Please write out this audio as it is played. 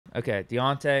Okay,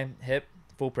 Deontay, hip,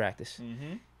 full practice.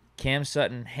 Mm-hmm. Cam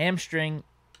Sutton, hamstring,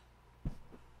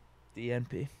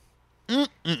 DNP.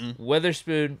 Mm-mm.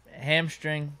 Witherspoon,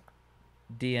 hamstring,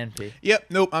 DNP. Yep.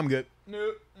 Nope. I'm good.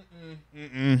 Nope.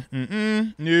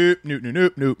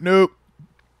 Nope. Nope.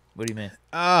 What do you mean?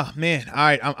 Ah, man. All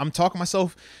right. I'm talking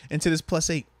myself into this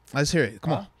 +8. Let's hear it.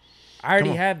 Come on. I already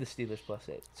Come on. have the Steelers +8.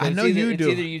 So I know it's you do.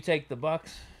 It's either you take the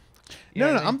Bucks.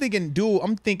 No. I'm thinking dual.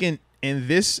 I'm thinking in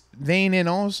this vein and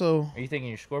also. Are you thinking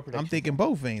your score prediction? I'm thinking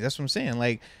both veins. That's what I'm saying.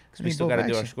 Like, because we still got to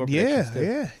do our score predictions too.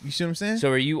 Yeah. You see what I'm saying? So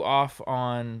are you off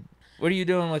on? What are you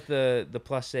doing with the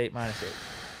 +8, -8?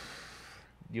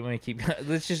 You want to keep?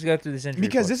 Let's just go through this injury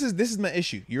because report. this is my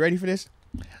issue. You ready for this?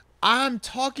 I'm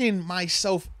talking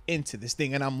myself into this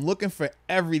thing, and I'm looking for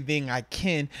everything I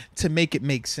can to make it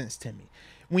make sense to me.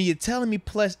 When you're telling me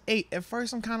 +8, at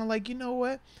first I'm kind of like, you know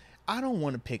what? I don't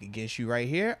want to pick against you right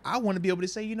here. I want to be able to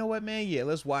say, you know what, man? Yeah,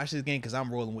 let's watch this game because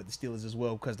I'm rolling with the Steelers as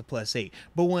well because the +8.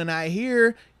 But when I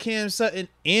hear Cam Sutton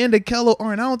and Akello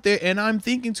aren't out there, and I'm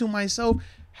thinking to myself,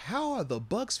 how are the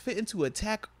Bucks fitting to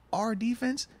attack our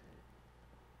defense?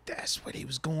 That's where they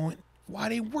was going. Why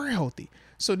they were healthy.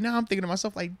 So now I'm thinking to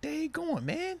myself, like, they going,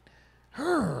 man.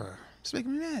 It's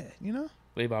making me mad, you know?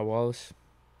 Levi Wallace,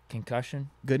 concussion.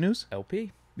 Good news.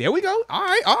 LP. There we go. All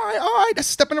right. That's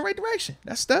a step in the right direction.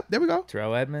 That's a step. There we go.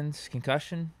 Terrell Edmonds,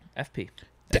 concussion. FP.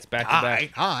 That's back to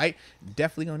back. All right.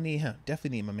 Definitely gonna need him.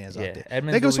 Definitely need my man's out there.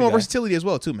 Edmonds they give us will more be back. versatility as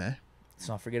well, too, man. Let's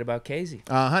not forget about Casey.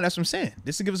 That's what I'm saying.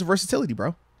 This will give us versatility,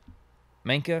 bro.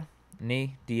 Minka,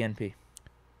 knee, DNP.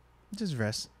 Just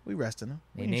rest. We resting him.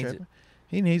 He needs it.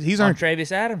 He's on earned.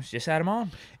 Travis Adams. Just had him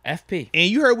on. FP. And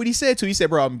you heard what he said, too. He said,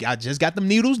 bro, I just got them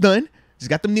needles done. Just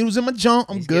got them needles in my junk.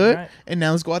 I'm He's good. right. And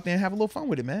now let's go out there and have a little fun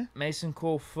with it, man. Mason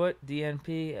Cole foot,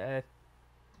 DNP. I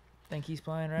think he's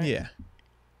playing, right? Yeah.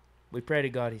 We pray to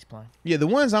God he's playing. Yeah, the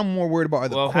ones I'm more worried about are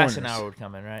the corners. Hassenauer would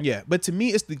come in, right? Yeah, but to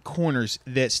me, it's the corners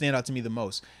that stand out to me the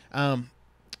most.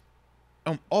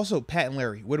 Also, Pat and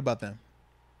Larry. What about them?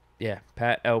 Yeah,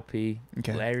 Pat, LP.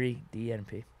 Okay. Larry,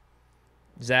 DNP.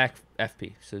 Zach,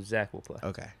 FP. So Zach will play.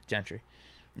 Okay. Gentry.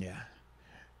 Yeah.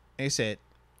 They said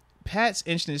Pat's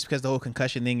interesting just because the whole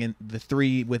concussion thing and the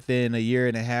 3 within a year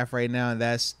and a half right now.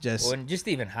 That's just Well, and just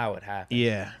even how it happened.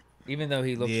 yeah. Even though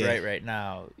he looks right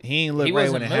now. He ain't look he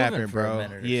right when wasn't it moving happened, for a bro.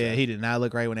 minute or Yeah, so. he did not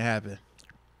look right when it happened.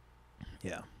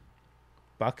 Yeah.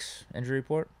 Bucks injury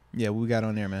report. Yeah, what we got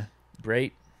on there, man?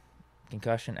 Brait,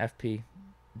 concussion, FP.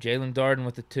 Jalen Darden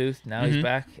with the tooth. Now he's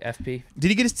back, FP. Did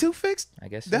he get his tooth fixed? I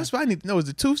guess so. That's what I need to know. Is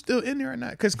the tooth still in there or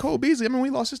not? Because Cole Beasley, I mean,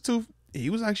 when he lost his tooth, he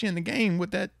was actually in the game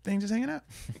with that thing just hanging out.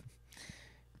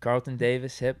 Carlton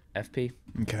Davis, hip, FP.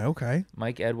 Okay.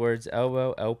 Mike Edwards,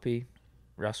 elbow, LP.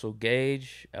 Russell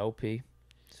Gage, LP.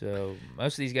 So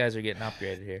most of these guys are getting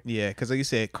upgraded here. Yeah, because like you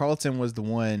said, Carlton was the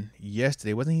one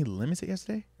yesterday. Wasn't he limited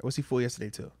yesterday? Or was he full yesterday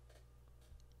too?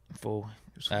 Full.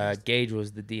 Gage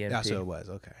was the DNP. That's what it was.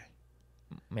 Okay.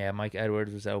 Yeah, Mike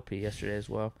Edwards was LP yesterday as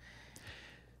well.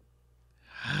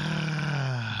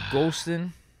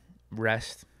 Golston,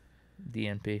 rest,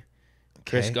 DNP.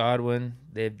 Chris Godwin,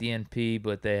 they have DNP,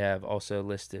 but they have also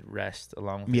listed rest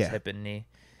along with his hip and knee.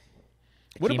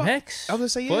 What Akeem about Hicks? I was gonna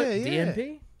say foot, yeah.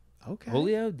 DNP. Okay.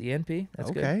 Julio, DNP.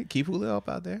 That's good. Okay. Keep Julio up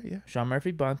out there. Yeah. Sean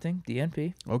Murphy, Bunting,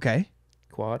 DNP. Okay.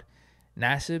 Quad.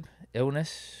 Nassib,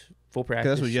 illness, full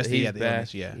practice. That's what yesterday He's he had the back.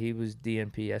 illness, yeah. He was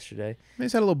DNP yesterday. Maybe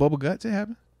he's had a little bubble guts. It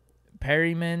happened.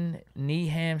 Perryman, knee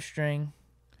hamstring,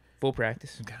 full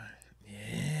practice. Okay.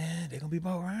 Yeah, they're gonna be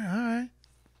both right. All right.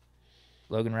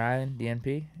 Logan Ryan,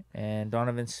 DNP, and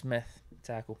Donovan Smith,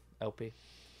 tackle, LP.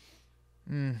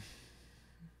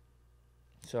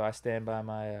 So I stand by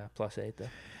my +8 though.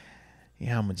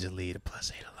 Yeah, I'm gonna just leave the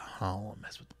 +8 alone. I don't want to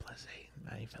mess with the +8.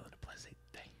 I ain't feeling the +8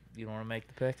 thing. You don't want to make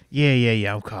the pick?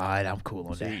 Yeah. I'm cool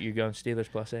on So that. you're going Steelers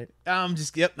 +8? I'm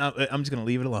just gonna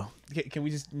leave it alone. Can we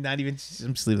just not even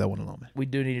just leave that one alone, man? We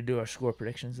do need to do our score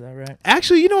predictions though, right?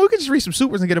 Actually, you know, we could just read some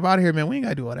supers and get up out of here, man. We ain't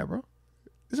gotta do all that, bro.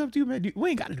 It's up to you, man. We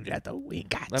ain't gotta do that though. We ain't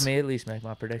got. Let me at least make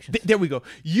my predictions. There we go.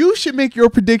 You should make your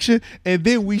prediction, and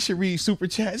then we should read super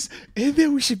chats, and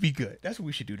then we should be good. That's what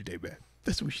we should do today, man.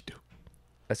 That's what we should do.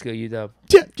 Let's go, UW.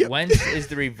 Yeah. Wentz is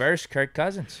the reverse Kirk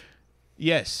Cousins.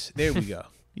 Yes, there we go.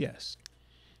 Yes.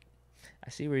 I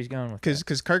see where he's going with that.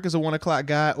 Because Kirk is a 1 o'clock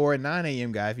guy or a 9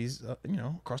 a.m. guy if he's,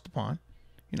 across the pond.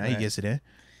 He gets it in.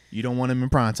 You don't want him in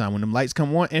prime time. When them lights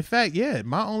come on. In fact, yeah,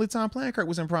 my only time playing Kirk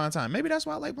was in prime time. Maybe that's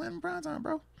why I like playing in prime time,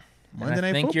 bro. Monday Night Football.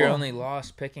 I think your only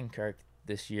loss picking Kirk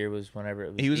this year was whenever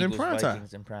it was Eagles, in prime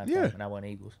Vikings time. In prime yeah. time, and I went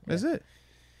Eagles. Yeah. That's it.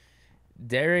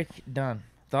 Derek Dunn.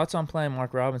 Thoughts on playing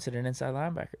Mark Robinson, an inside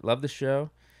linebacker? Love the show.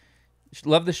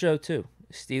 Love the show, too.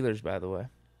 Steelers, by the way.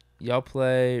 Y'all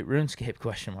play RuneScape?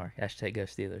 Question mark. Hashtag Go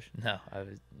Steelers. No,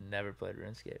 I've never played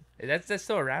RuneScape. That's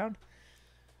still around?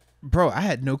 Bro, I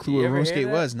had no clue You what ever hear RuneScape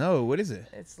that? was. No, what is it?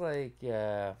 It's like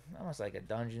almost like a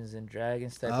Dungeons and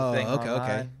Dragons type Oh, of thing okay, online,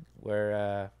 okay.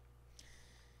 where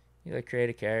you like create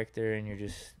a character and you're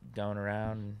just going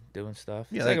around and doing stuff.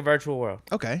 Yeah, It's like a virtual world.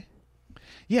 Okay.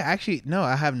 Yeah, actually, no,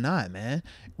 I have not, man.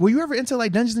 Were you ever into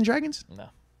like Dungeons and Dragons? No.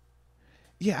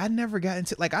 Yeah, I never got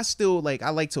into like I still like I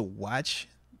like to watch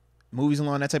movies and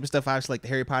all that type of stuff. Obviously, like the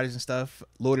Harry Potters and stuff,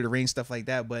 Lord of the Rings, stuff like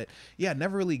that. But yeah, I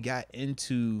never really got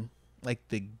into like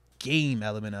the game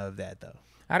element of that though.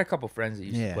 I had a couple friends that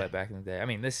used Yeah. to play it back in the day. I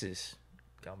mean, this is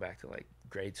going back to like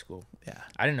grade school. Yeah.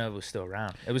 I didn't know it was still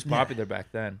around. It was Yeah. popular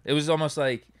back then. It was almost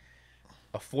like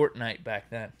a Fortnite back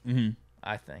then, Mm-hmm.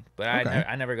 I think. But Okay.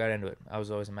 I never got into it. I was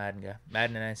always a Madden guy.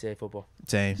 Madden and NCAA football.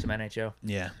 Same. Some NHL.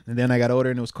 Yeah. And then I got older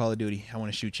and it was Call of Duty. I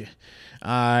want to shoot you. All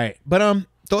right. But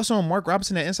thoughts on Mark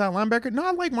Robinson at inside linebacker? No,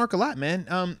 I like Mark a lot,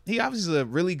 man. He obviously is a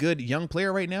really good young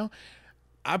player right now.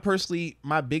 I personally,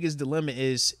 my biggest dilemma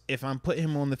is if I'm putting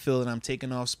him on the field and I'm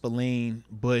taking off Spillane,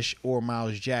 Bush, or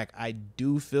Miles Jack, I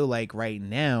do feel like right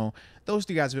now those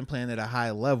three guys have been playing at a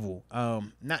high level.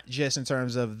 Not just in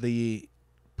terms of the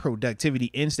productivity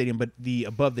in stadium, but the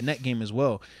above the net game as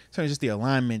well. In terms of just the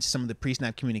alignments, some of the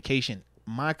pre-snap communication.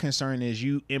 My concern is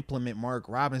you implement Mark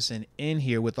Robinson in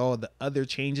here with all the other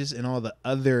changes and all the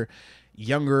other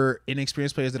younger,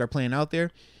 inexperienced players that are playing out there.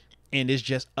 And it's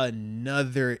just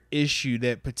another issue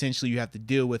that potentially you have to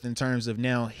deal with in terms of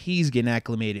now he's getting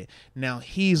acclimated. Now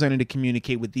he's learning to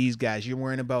communicate with these guys. You're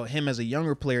worrying about him as a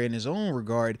younger player in his own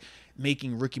regard,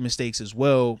 making rookie mistakes as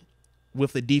well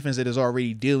with the defense that is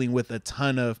already dealing with a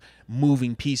ton of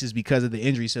moving pieces because of the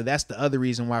injury. So that's the other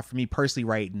reason why for me personally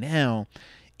right now,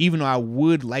 even though I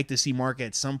would like to see Mark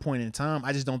at some point in time,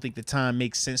 I just don't think the time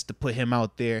makes sense to put him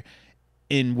out there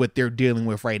in what they're dealing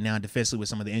with right now defensively with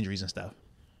some of the injuries and stuff.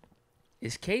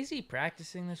 Is KZ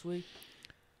practicing this week?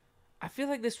 I feel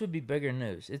like this would be bigger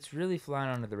news. It's really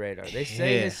flying under the radar. They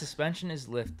say Yeah. his suspension is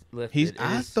lifted.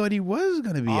 I thought he was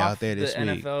going to be out there this the week.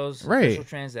 NFL's Right. official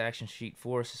transaction sheet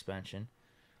for suspension.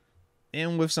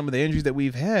 And with some of the injuries that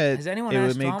we've had, Has anyone it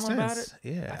asked would make Tom about sense.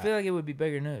 it? Yeah. I feel like it would be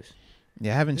bigger news.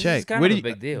 Yeah, I haven't This is checked. kind Where of a did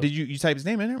big deal. Did you type his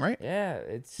name in it, right? Yeah,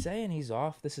 it's saying he's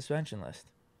off the suspension list.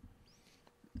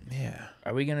 Yeah.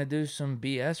 Are we gonna do some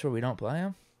BS where we don't play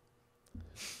him?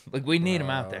 Like we need him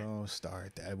out there. Don't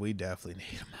start that. We definitely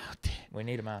need him out there. We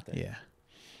need him out there. Yeah,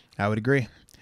 I would agree.